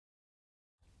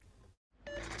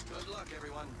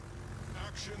everyone.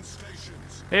 Action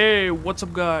stations. Hey, what's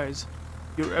up guys?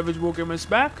 UrAvgWarGamer is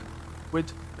back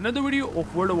with another video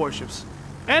of World of Warships.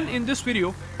 And in this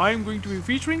video, I am going to be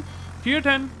featuring Tier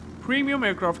 10 premium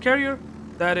aircraft carrier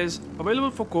that is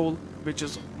available for coal, which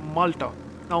is Malta.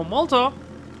 Now Malta,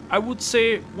 I would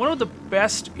say one of the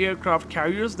best aircraft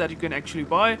carriers that you can actually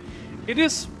buy. It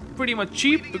is pretty much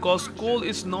cheap because coal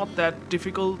is not that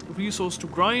difficult resource to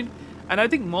grind. And I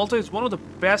think Malta is one of the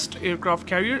best aircraft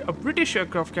carrier, a British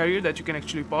aircraft carrier that you can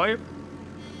actually buy.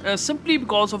 Simply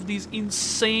because of these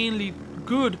insanely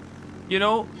good,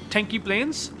 tanky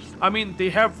planes. I mean, they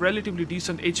have relatively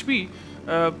decent HP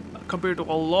compared to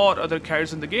a lot other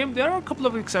carriers in the game. There are a couple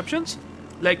of exceptions,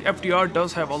 like FDR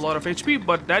does have a lot of HP,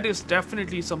 but that is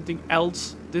definitely something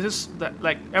else. This is that,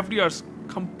 like, FDR is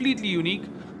completely unique,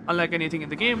 unlike anything in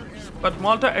the game. But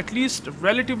Malta, at least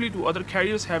relatively to other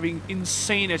carriers, having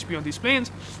insane HP on these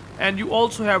planes. And you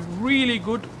also have really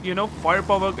good,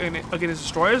 firepower against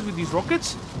destroyers with these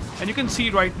rockets. And you can see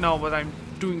right now what I'm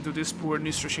doing to this poor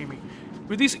Nistroshimi.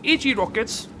 With these HE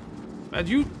rockets, and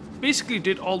you basically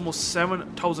did almost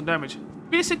 7,000 damage.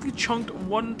 Basically chunked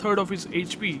 1/3 of his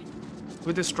HP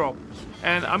with this drop.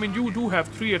 And I mean, you do have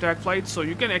 3 attack flights, so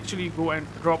you can actually go and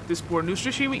drop this poor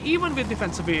Nistroshimi even with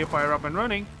defensive AA fire up and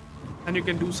running, and you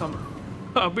can do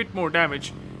a bit more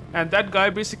damage. And that guy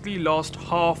basically lost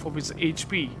half of his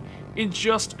HP in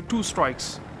just 2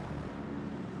 strikes.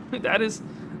 That is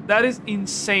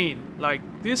insane. Like,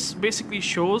 this basically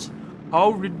shows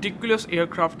how ridiculous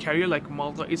aircraft carrier like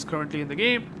Malta is currently in the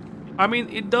game. I mean,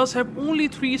 it does have only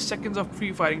 3 seconds of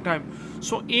free firing time,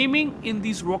 so aiming in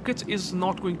these rockets is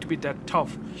not going to be that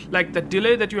tough. Like the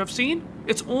delay that you have seen,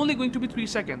 it's only going to be 3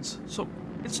 seconds, so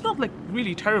it's not like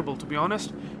really terrible, to be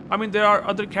honest. I mean, there are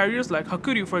other carriers like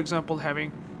Hakuryu, for example,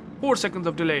 having 4 seconds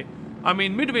of delay. I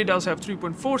mean, Midway does have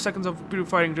 3.4 seconds of free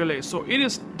firing delay, so it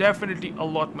is definitely a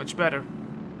lot much better.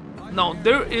 Now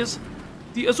there is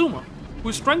the Azuma, who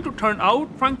is trying to turn out,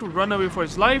 trying to run away for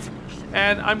his life.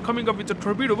 And I'm coming up with the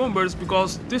torpedo bombers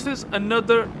because this is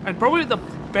another and probably the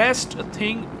best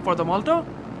thing for the Malta,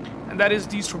 and that is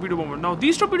these torpedo bombers. Now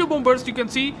these torpedo bombers, you can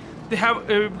see they have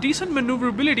a decent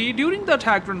maneuverability during the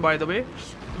attack run, by the way,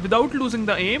 without losing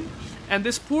the aim. And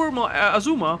this poor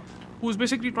Azuma, who is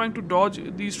basically trying to dodge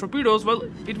these torpedoes, well,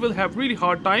 it will have really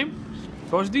hard time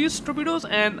dodge these torpedoes.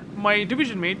 And my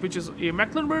division mate, which is a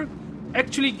Mecklenburg,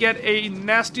 actually get a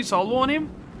nasty salvo on him,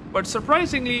 but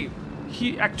surprisingly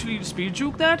he actually speed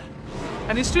juked that,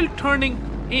 and he's still turning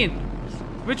in,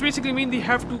 which basically means he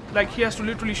has to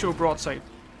literally show broadside.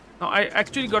 Now I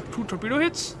actually got 2 torpedo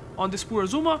hits on this poor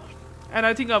Azuma, and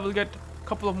I think I will get a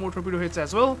couple of more torpedo hits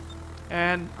as well.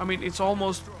 And I mean, it's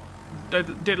almost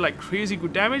did like crazy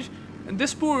good damage. And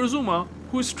this poor Azuma,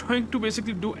 who is trying to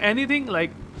basically do anything,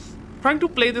 like trying to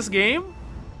play this game,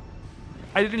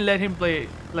 I didn't let him play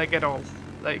like at all.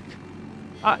 Like,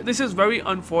 this is very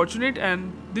unfortunate,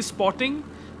 and this spotting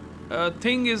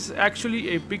thing is actually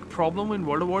a big problem in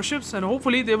World of Warships, and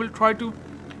hopefully they will try to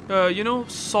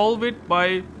solve it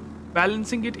by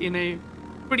balancing it in a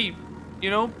pretty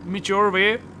mature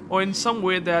way, or in some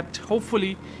way that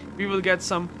hopefully we will get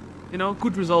some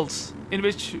good results in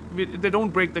which they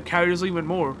don't break the carriers even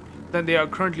more than they are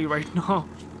currently right now.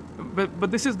 But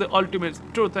this is the ultimate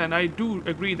truth, and I do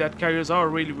agree that carriers are a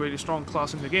really, really strong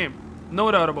class in the game,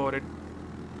 no doubt about it.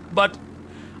 But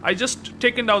I just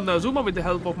taken down the Azuma with the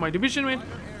help of my division mate,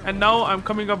 and now I'm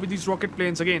coming up with these rocket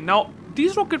planes again. Now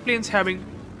these rocket planes having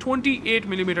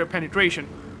 28mm penetration.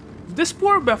 This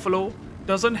poor Buffalo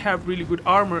doesn't have really good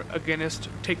armor against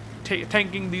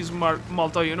tanking these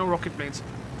Malta rocket planes.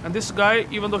 And this guy,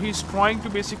 even though he's trying to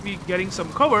basically getting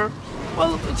some cover,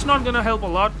 well, it's not gonna help a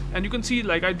lot. And you can see,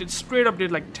 like, I straight up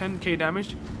did like 10k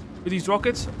damage with these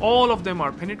rockets. All of them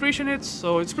are penetration hits,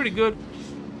 so it's pretty good.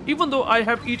 Even though I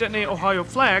have eaten a Ohio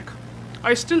flak,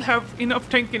 I still have enough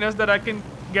tankiness that I can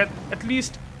get at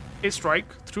least a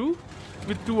strike through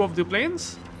with 2 of the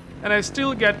planes, and I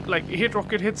still get like 8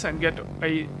 rocket hits and get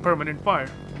a permanent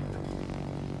fire.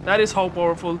 That is how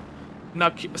powerful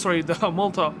the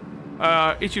Malta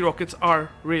HE rockets are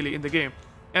really in the game.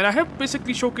 And I have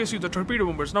basically showcased you the torpedo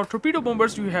bombers. Now torpedo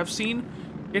bombers, you have seen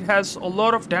it has a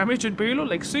lot of damage and payload,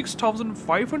 like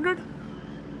 6,500.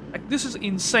 Like, this is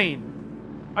insane.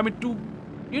 I mean, to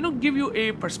give you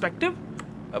a perspective,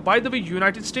 by the way,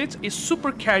 United States, a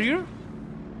super carrier,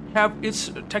 have its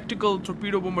tactical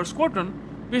torpedo bomber squadron,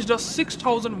 which does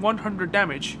 6,100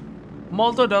 damage.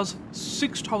 Malta does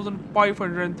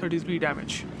 6,533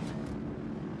 damage.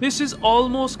 This is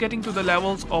almost getting to the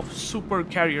levels of super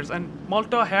carriers, and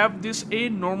Malta have this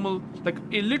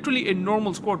literally a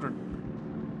normal squadron,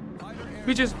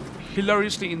 which is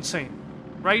hilariously insane,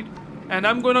 right? and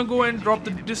I'm gonna go and drop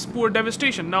this poor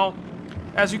devastation. Now,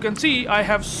 as you can see, I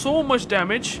have so much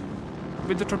damage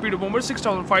with the torpedo bomber,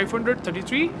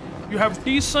 6,533. You have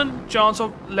decent chance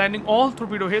of landing all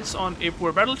torpedo hits on a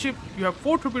poor battleship. You have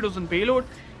 4 torpedoes in payload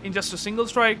in just a single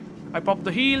strike. I pop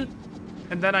the heel,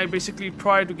 and then I basically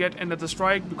try to get another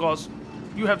strike, because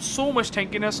you have so much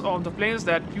tankiness on the planes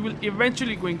that you will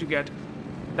eventually going to get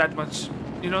that much,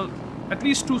 you know, at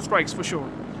least 2 strikes for sure.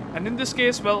 And in this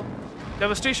case, well,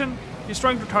 devastation, he's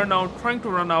trying to turn out, trying to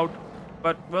run out,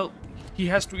 but well, he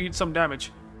has to eat some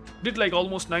damage. Did like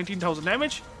almost 19,000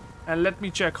 damage, and let me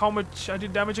check how much I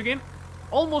did damage again.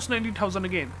 Almost 19,000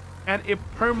 again, and a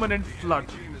permanent flood,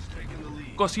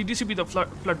 because he DCP'd the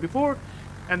flood before,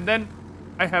 and then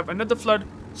I have another flood.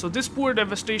 So this poor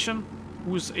devastation,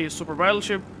 who's a super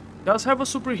battleship, does have a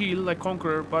super heal like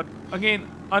Conqueror, but again,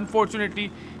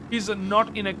 unfortunately, he's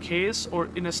not in a case or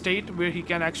in a state where he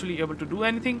can actually able to do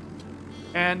anything.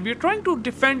 And we're trying to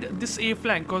defend this A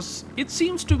flank, because it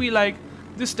seems to be like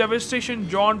this devastation,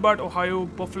 John Butt, Ohio,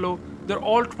 Buffalo, they're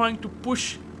all trying to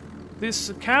push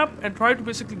this cap and try to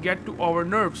basically get to our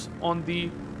nerves on the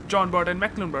John Butt and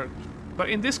Mecklenburg. But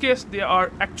in this case, they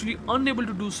are actually unable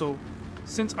to do so,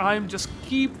 since I'm just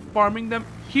keep farming them,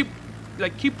 keep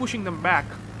pushing them back.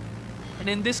 And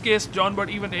in this case, John Butt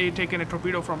even taken a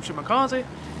torpedo from Shimakaze,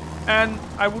 and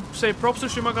I would say props to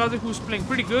Shimakaze, who's playing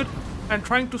pretty good and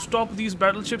trying to stop these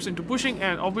battleships into pushing.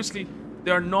 And obviously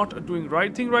they are not doing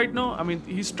right thing right now. I mean,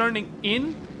 he's turning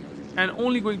in and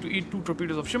only going to eat 2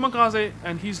 torpedoes of Shimakaze,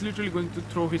 and he's literally going to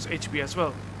throw his HP as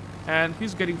well, and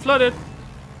he's getting flooded,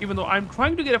 even though I'm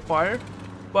trying to get a fire.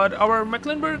 But our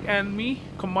Mecklenburg and me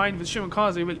combined with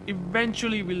Shimakaze will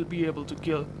eventually be able to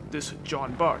kill this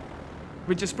John Butt,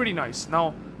 which is pretty nice.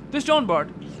 Now, this John Butt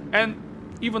and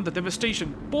even the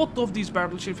devastation, both of these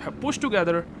battleships have pushed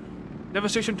together.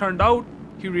 Devastation turned out,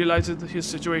 he realizes his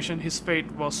situation, his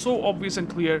fate was so obvious and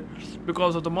clear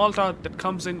because of the Malta that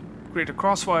comes in, create a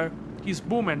crossfire, he's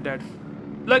boom and dead.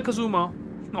 Like Kazuma,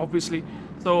 obviously,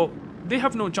 so they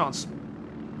have no chance.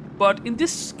 But in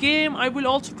this game, I will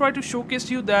also try to showcase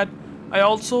you that I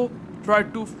also try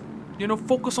to, you know,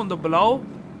 focus on the blow,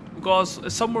 because a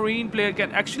submarine player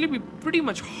can actually be pretty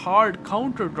much hard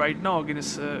countered right now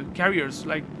against carriers.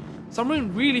 Like,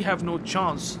 submarine really have no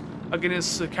chance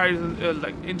against carriers,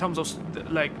 like in terms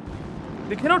of like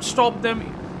they cannot stop them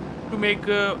to make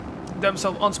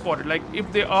themselves unspotted. Like,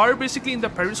 if they are basically in the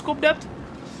periscope depth,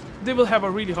 they will have a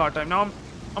really hard time. Now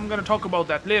I'm gonna talk about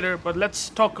that later, but let's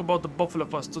talk about the Buffalo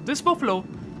first. So this Buffalo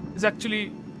is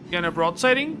actually kind of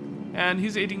broadsiding, and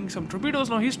he's eating some torpedoes.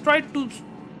 Now he's tried to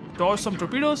dodge some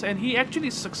torpedoes, and he actually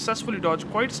successfully dodged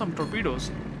quite some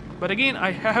torpedoes. But again,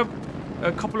 I have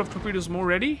a couple of torpedoes more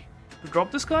ready to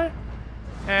drop this guy.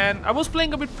 And I was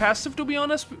playing a bit passive, to be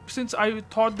honest, since I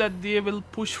thought that they will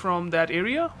push from that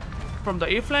area, from the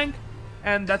A flank,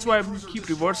 and that's why I keep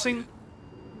reversing.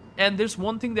 And there's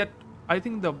one thing that I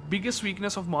think the biggest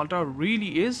weakness of Malta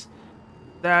really is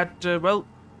that, well,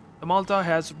 the Malta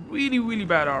has really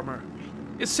bad armor.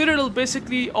 Its citadel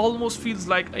basically almost feels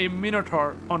like a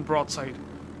Minotaur on broadside.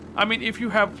 I mean, if you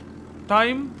have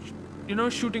time, you know,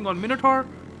 shooting on Minotaur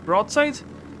broadsides,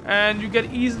 and you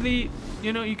get easily,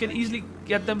 you know, you can easily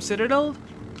get them citadel.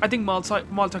 I think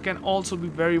Malta can also be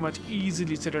very much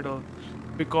easily citadel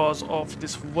because of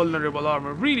this vulnerable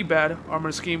armor. Really bad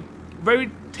armor scheme.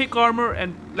 Very thick armor,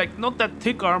 and like not that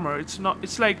thick armor.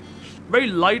 It's like very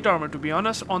light armor, to be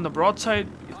honest. On the broadside,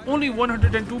 it's only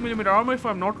 102mm armor, if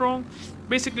I'm not wrong.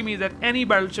 Basically means that any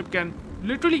battleship can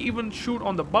literally even shoot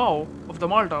on the bow of the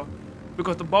Malta,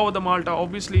 because the bow of the Malta,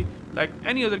 obviously, like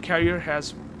any other carrier,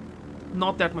 has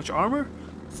not that much armor.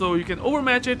 So you can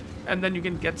overmatch it, and then you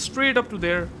can get straight up to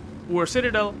their poor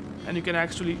citadel, and you can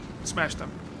actually smash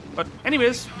them. But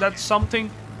anyways, that's something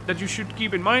that you should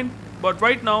keep in mind. But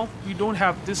right now, we don't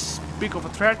have this big of a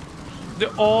threat. They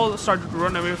all started to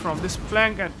run away from this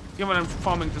flank, and even I'm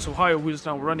farming this Ohio, who is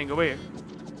now running away.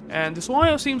 And this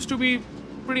Ohio seems to be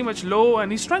pretty much low,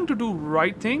 and he's trying to do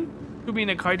right thing to be in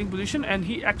a kiting position, and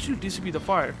he actually DCP the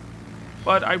fire.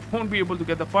 But I won't be able to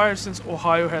get the fire since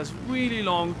Ohio has really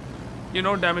long, you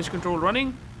know, damage control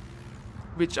running,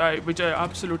 which I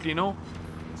absolutely know.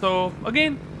 So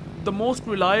again, the most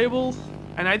reliable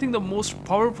and I think the most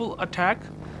powerful attack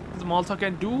the Malta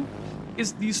can do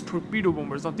is these torpedo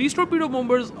bombers. Now these torpedo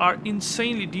bombers are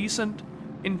insanely decent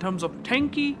in terms of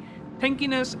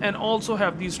tankiness, and also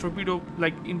have these torpedo,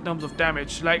 like in terms of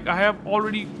damage. Like I have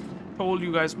already told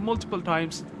you guys multiple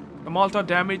times, the Malta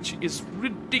damage is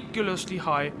ridiculously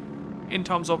high in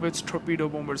terms of its torpedo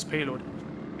bombers payload,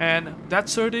 and that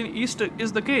certainly is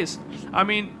the case. I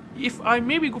mean, if I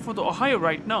maybe go for the Ohio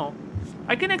right now,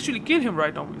 I can actually kill him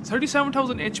right now.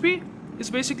 37,000 HP is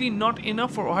basically not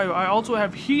enough for Ohio. I also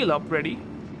have heal up ready.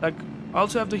 Like, I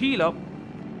also have the heal up.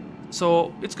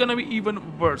 So it's gonna be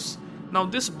even worse. Now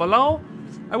this Balau,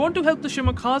 I want to help the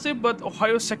Shimakaze, but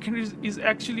Ohio's secondary is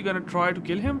actually gonna try to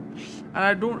kill him. And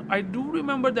I do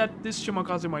remember that this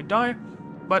Shimakaze might die,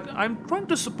 but I'm trying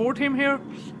to support him here.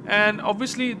 And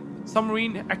obviously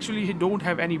submarine actually he don't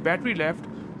have any battery left.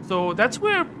 So that's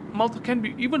where Malta can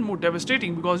be even more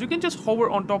devastating, because you can just hover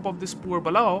on top of this poor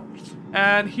Balau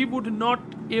and he would not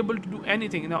able to do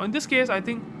anything. Now in this case, I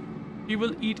think he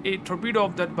will eat a torpedo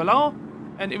of that Balau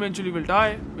and eventually will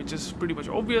die, which is pretty much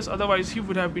obvious. Otherwise he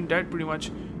would have been dead pretty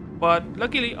much. But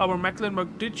luckily our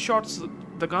Mecklenburg did shots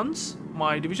the guns,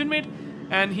 my division mate,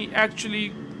 and he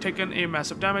actually taken a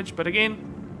massive damage. But again,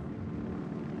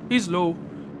 he's low.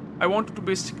 I wanted to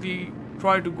basically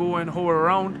try to go and hover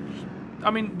around.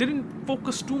 I mean, didn't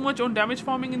focus too much on damage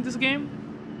farming in this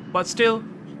game, but still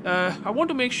I want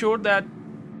to make sure that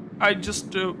I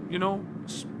just you know,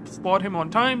 spot him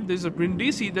on time. There's a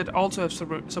Brindisi that also has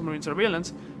submarine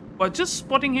surveillance, but just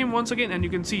spotting him once again, and you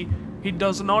can see he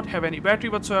does not have any battery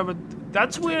whatsoever.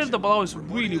 That's where the Balau is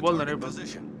really vulnerable.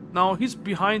 Now he's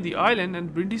behind the island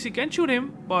and Brindisi can shoot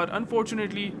him, but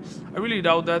unfortunately I really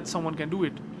doubt that someone can do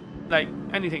it, like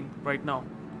anything right now.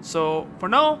 So for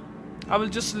now I will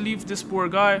just leave this poor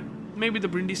guy. Maybe the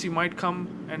Brindisi might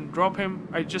come and drop him.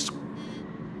 I just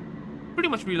pretty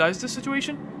much realized this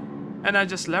situation and I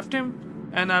just left him,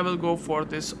 and I will go for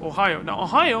this Ohio. Now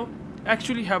Ohio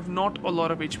actually have not a lot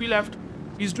of HP left.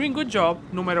 He's doing good job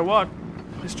no matter what.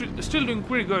 He's still doing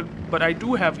pretty good, but I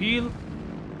do have heal,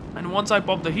 and once I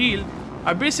pop the heal,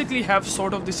 I basically have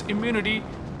sort of this immunity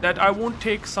that I won't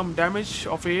take some damage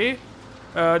of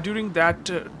AA during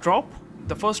that drop,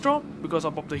 the first drop, because I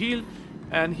popped the heal.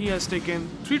 And he has taken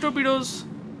 3 torpedoes,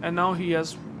 and now he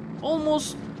has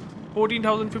almost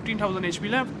 14,000, 15,000 HP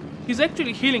left. He's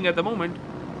actually healing at the moment.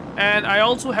 And I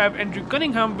also have Andrew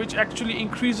Cunningham, which actually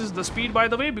increases the speed, by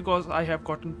the way, because I have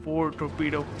gotten 4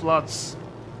 torpedo plus.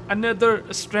 Another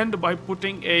strength by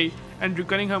putting a Andrew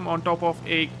Cunningham on top of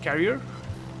a carrier,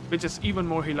 which is even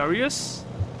more hilarious.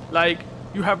 Like,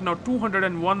 you have now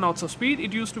 201 knots of speed.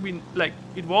 It used to be like,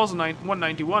 it was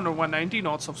 191 or 190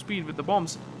 knots of speed with the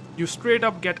bombs. You straight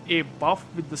up get a buff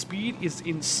with the speed. Is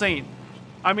insane.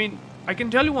 I mean, I can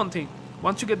tell you one thing.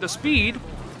 Once you get the speed,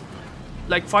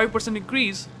 like 5%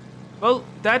 increase, well,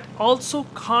 that also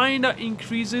kinda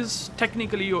increases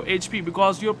technically your HP,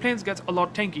 because your planes get a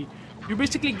lot tanky. You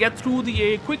basically get through the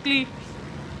A quickly,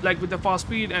 like with the fast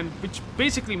speed, and which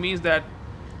basically means that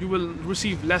you will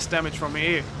receive less damage from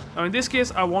AA. Now in this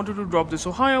case, I wanted to drop this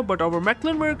Ohio, but our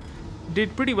Mecklenburg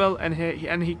did pretty well, and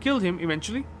he killed him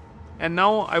eventually. And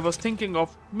now I was thinking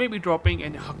of maybe dropping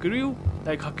an Hakuryu,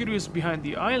 like Hakuryu is behind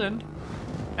the island.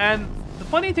 And the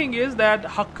funny thing is that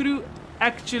Hakuryu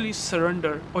actually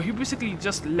surrendered, or he basically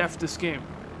just left this game.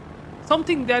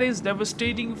 Something that is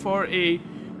devastating for a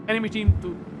enemy team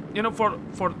to, you know,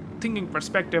 for thinking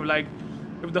perspective. Like,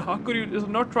 if the Hakuryu is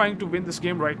not trying to win this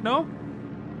game right now,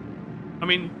 I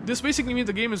mean, this basically means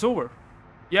the game is over.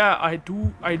 Yeah, I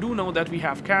do know that we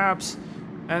have caps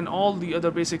and all the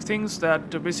other basic things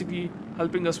that are basically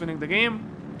helping us winning the game,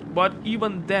 but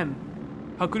even then,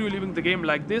 Hakuryu leaving the game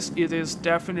like this, it is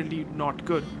definitely not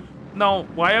good. Now,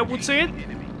 why I would say it?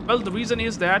 Well, the reason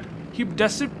is that he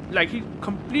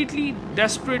completely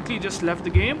desperately just left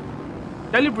the game,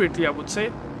 deliberately I would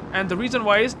say. And the reason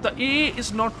why is the AA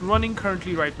is not running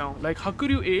currently right now. Like,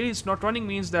 Hakuryu AA is not running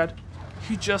means that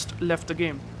he just left the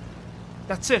game.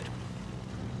 That's it.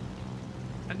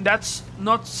 And that's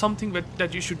not something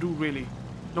that you should do really,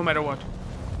 no matter what.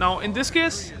 Now in this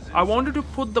case, I wanted to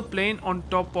put the plane on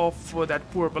top of that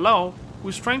poor Balau, who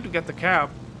is trying to get the cab,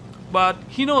 but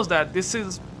he knows that this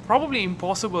is probably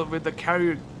impossible with the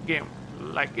carrier game.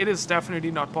 Like, it is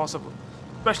definitely not possible,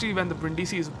 especially when the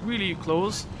Brindisi is really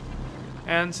close.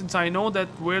 And since I know that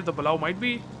where the Balau might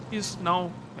be, he's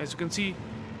now, as you can see,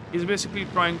 he's basically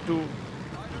trying to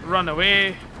run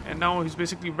away, and now he's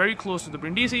basically very close to the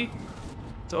Brindisi.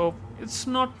 So it's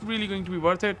not really going to be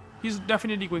worth it. He's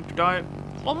definitely going to die.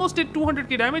 Almost did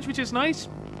 200k damage, which is nice.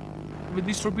 With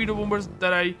these torpedo bombers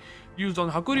that I used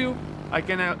on Hakuryu, I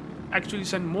can actually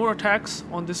send more attacks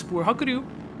on this poor Hakuryu,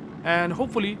 and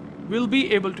hopefully we'll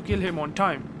be able to kill him on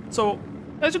time. So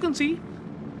as you can see,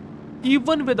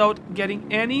 even without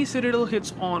getting any citadel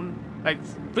hits on, like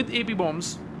with AP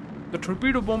bombs, the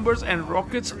torpedo bombers and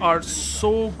rockets are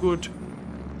so good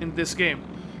in this game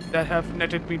that have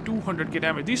netted me 200k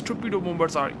damage. These torpedo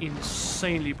bombers are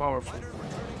insanely powerful.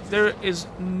 There is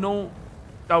no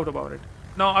doubt about it.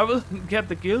 Now I will get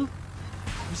the kill,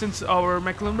 since our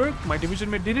Mecklenburg, my division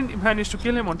mate, didn't manage to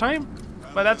kill him on time,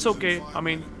 but that's okay. I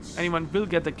mean, anyone will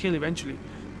get the kill eventually.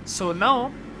 So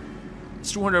now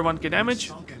it's 201k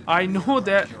damage. I know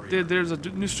that there's a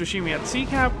Nustrashimi at C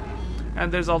cap,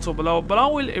 and there's also Bilal.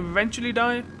 Bilal will eventually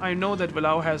die. I know that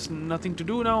Bilal has nothing to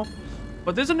do now,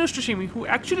 but there's a Nustrashimi who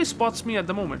actually spots me at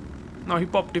the moment. Now he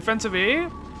popped defensive A,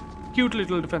 cute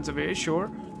little defensive A, sure.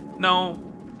 Now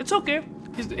it's okay.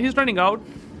 He's running out,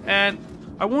 and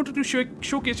I wanted to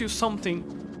showcase you something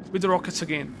with the rockets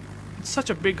again. It's such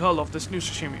a big hull of this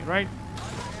Nustrashimi, right?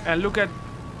 And look at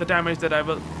the damage that I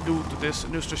will do to this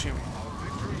Nustrashimi.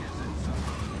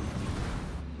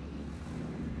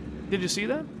 Did you see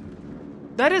that?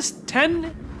 That is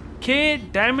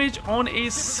 10k damage on a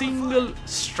single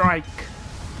strike.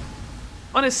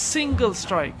 On a single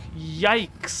strike.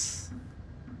 Yikes.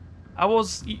 I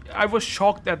was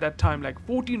shocked at that time. Like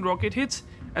 14 rocket hits,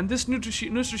 and this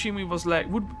Nustrashimi was like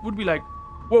would be like,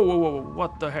 whoa, whoa, whoa, whoa,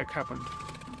 what the heck happened?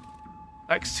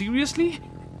 Like, seriously?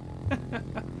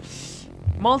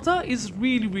 Malta is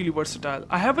really, really versatile.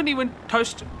 I haven't even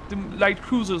touched the light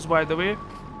cruisers, by the way,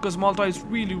 because Malta is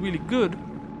really, really good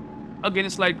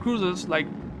against light cruisers. Like,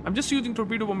 I'm just using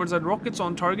torpedo bombers and rockets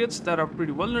on targets that are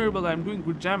pretty vulnerable. I'm doing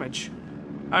good damage.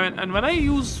 I mean, and when I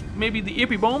use maybe the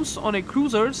AP bombs on a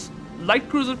cruisers, light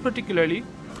cruisers particularly,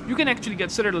 you can actually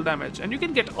get citadel damage, and you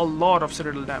can get a lot of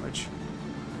citadel damage.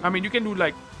 I mean, you can do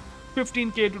like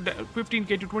 15k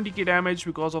to 20k damage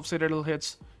because of citadel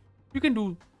hits. You can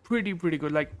do pretty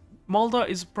good. Like, Malta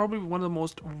is probably one of the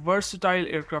most versatile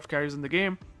aircraft carriers in the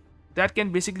game that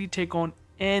can basically take on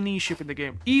any ship in the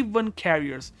game, even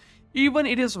carriers. Even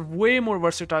it is way more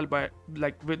versatile I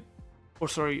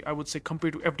would say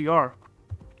compared to FDR,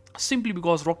 simply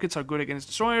because rockets are good against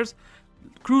destroyers,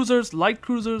 cruisers, light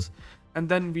cruisers, and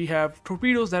then we have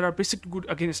torpedoes that are basically good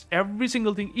against every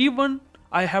single thing. Even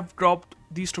I have dropped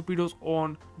these torpedoes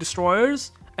on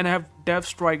destroyers and I have dev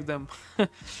strike them.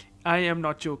 I am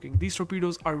not joking. These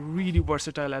torpedoes are really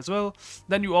versatile as well.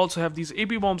 Then you also have these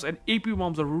AP bombs, and AP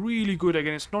bombs are really good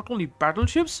against not only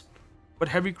battleships but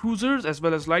heavy cruisers as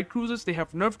well as light cruisers. They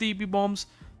have nerfed the AP bombs,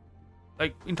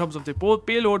 like in terms of the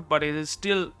payload, but it is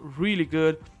still really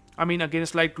good. I mean,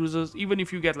 against light cruisers, even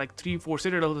if you get like 3-4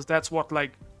 citadels, that's what,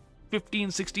 like 15,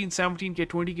 16, 17k,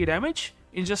 20k damage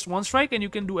in just one strike, and you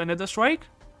can do another strike,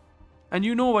 and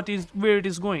you know where it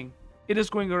is going. It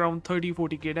is going around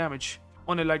 30-40k damage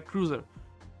on a light cruiser.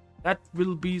 That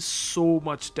will be so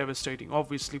much devastating,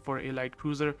 obviously, for a light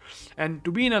cruiser, and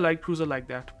to be in a light cruiser like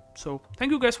that. So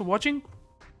thank you guys for watching.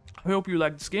 I hope you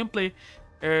like this gameplay.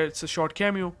 It's a short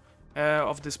cameo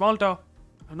of this Malta.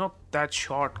 Not that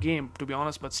short game, to be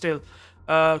honest, but still.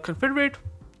 Confederate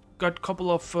got a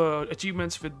couple of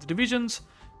achievements with the divisions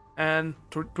and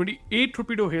 28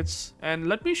 torpedo hits. And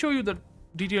let me show you the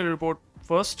detailed report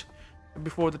first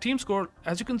before the team score.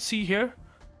 As you can see here,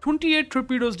 28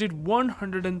 torpedoes did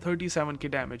 137k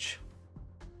damage.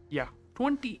 Yeah,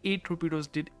 28 torpedoes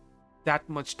did that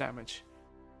much damage.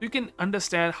 You can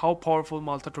understand how powerful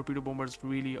Malta torpedo bombers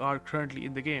really are currently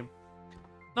in the game.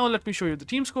 Now let me show you the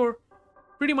team score.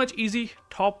 Pretty much easy,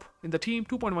 top in the team,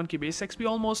 2.1k base XP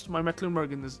almost. My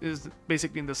Mecklenburg is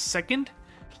basically in the second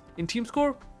in team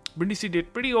score. Brindisi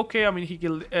did pretty okay. I mean, he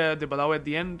killed the Bilal at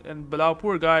the end, and Bilal,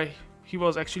 poor guy, he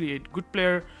was actually a good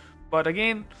player. But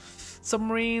again,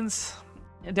 submarines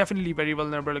definitely very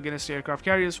vulnerable against aircraft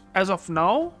carriers as of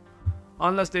now,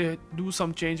 unless they do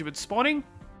some change with spawning.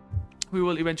 We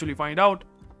will eventually find out.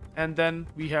 And then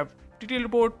we have detailed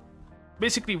report,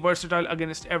 basically versatile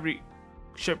against every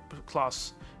ship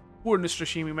class. Poor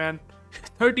Nustrashimi, man.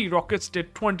 30 rockets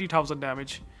did 20,000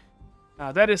 damage.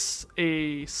 That is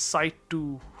a sight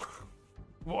to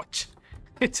watch.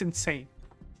 It's insane.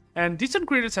 And decent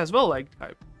credits as well. Like,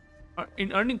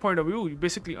 in earning point of view, you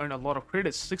basically earn a lot of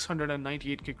credits.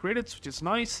 698k credits, which is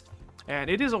nice. And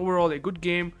it is overall a good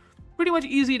game. Pretty much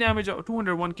easy damage,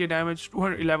 201k damage,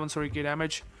 211k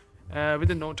damage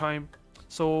within no time.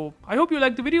 So I hope you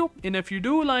liked the video, and if you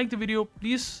do like the video,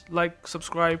 please like,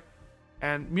 subscribe,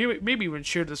 and maybe even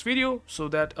share this video so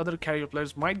that other carrier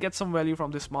players might get some value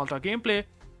from this Malta gameplay.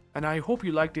 And I hope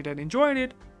you liked it and enjoyed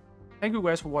it. Thank you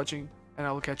guys for watching, and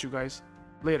I will catch you guys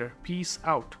later. Peace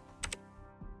out.